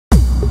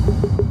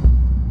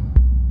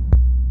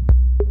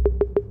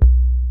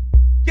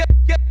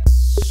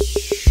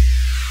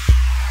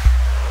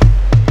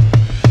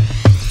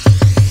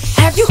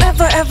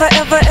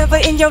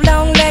your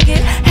long-legged.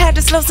 Had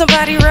to slow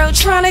somebody road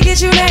trying to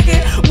get you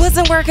naked.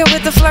 Wasn't working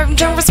with the flirt and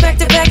don't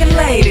respect it begging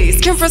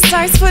ladies. Can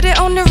precise put it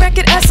on the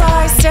record as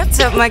I stepped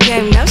up my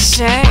game, no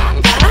shame.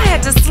 I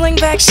had to sling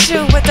back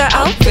shoe with the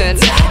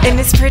open and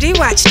this pretty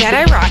watch that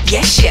I rock,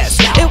 yes, yes.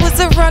 It was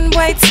a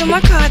runway to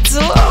my car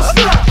door.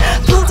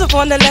 Pulled up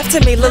on the left to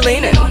me,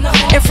 Lilina.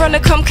 In front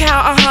of Come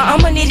Cow,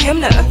 I'ma need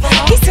him now.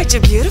 He said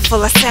you're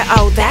beautiful, I said,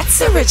 oh,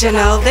 that's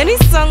original. Then he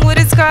sung with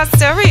his car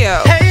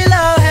stereo. Hey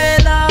love,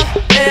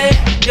 hey,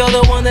 you're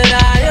the one that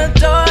I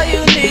adore.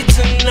 You need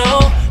to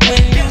know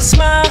when you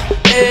smile,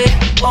 hey,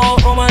 oh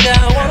my God,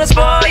 I wanna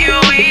spoil you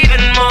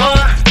even more.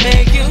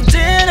 Make you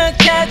dinner,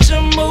 catch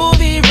a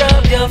movie,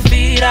 rub your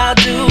feet, I'll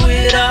do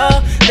it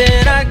all.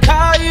 Then I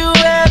call you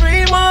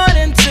every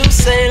morning to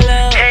say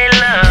love, hey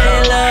love,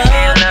 hey love,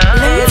 hey love.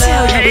 Let me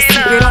tell you a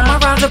secret on my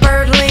round of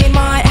Berlin.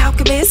 My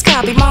alchemist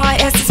copy my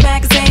Essence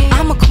magazine.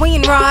 I'm a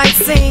queen,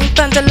 rising,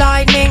 thunder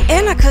lightning,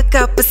 and I cook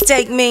up a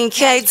steak, mean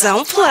K,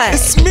 don't play.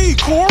 It's me,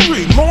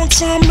 Corey, long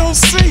time no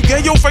see.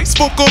 Get your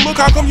Facebook a look,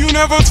 how come you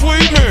never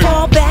tweet me?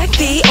 Fall back,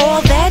 be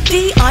all that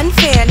be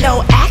unfair.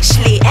 No,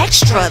 actually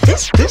extra.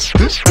 This.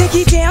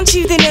 Diggy down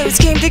to the nose,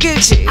 came to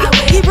Gucci.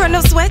 He brought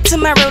no sweat to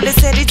my roller,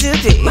 said it to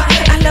be.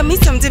 I love me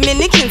some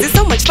Dominicans, it's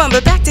so much fun,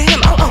 but back to him.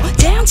 Oh,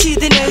 down to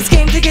the nose,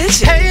 came to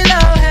Gucci. Hey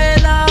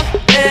love,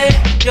 hey,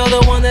 you're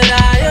the one that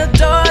I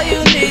adore.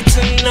 You need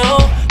to know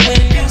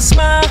when you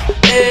smile,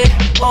 hey,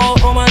 oh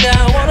my God,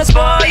 I wanna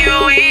spoil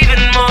you even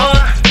more.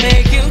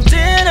 Make you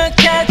dinner,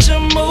 catch a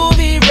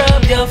movie,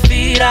 rub your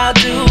feet, I'll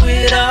do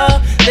it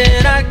all.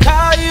 Then I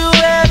call you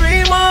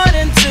every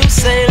morning to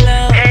say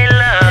love, hey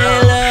love, hey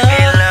love,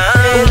 hey love.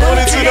 Who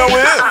wanted to know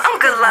it? I'm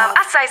good love,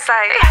 I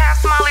say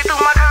half Molly through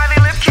my Carly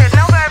lip kit,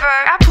 no baby.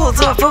 I pulled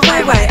up, but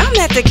wait, I'm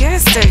at the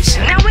gas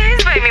station. Now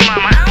where's baby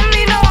mama? I don't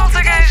need no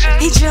altercation.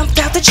 He jumped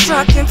out the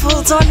truck and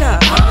pulled on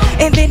up,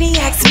 and then he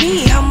asked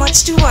me, how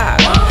much do I?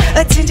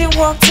 Attendant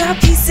walked up,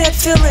 he said,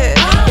 fill it.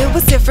 It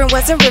was different,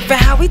 wasn't ripping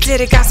how we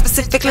did it, got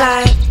specific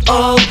like,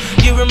 oh,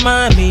 you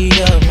remind me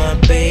of my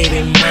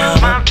baby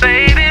mama. my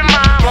baby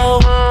mama.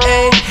 Oh,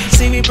 hey,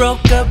 see we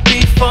broke up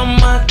before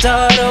my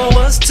daughter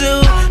was 2.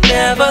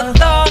 Never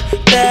thought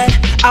that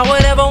I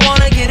would ever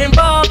wanna get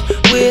involved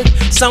with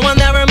someone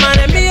that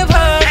reminded me of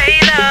her. Hey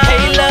love,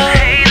 hey love,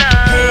 hey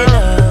love, hey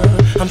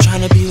love. I'm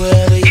trying to be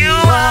wherever you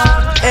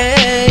are.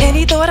 Hey. And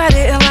he thought I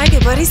didn't like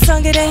it, but he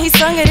sung it and he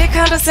sung it. It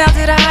kinda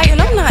sounded high,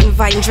 and I'm not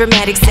inviting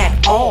dramatics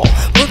at all.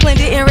 Brooklyn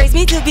didn't raise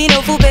me to be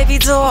no fool baby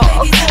doll.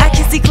 I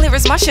can see clear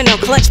as my Chanel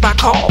clutch by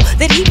call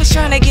that he was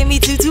trying to get me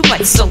too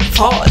much. So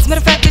pause. Matter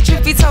of fact, the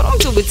truth be told, I'm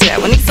too with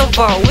that. When he's so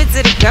far, where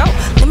did it go?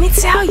 Let me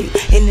tell you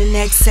in the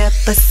next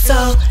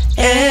episode.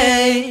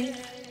 Hey.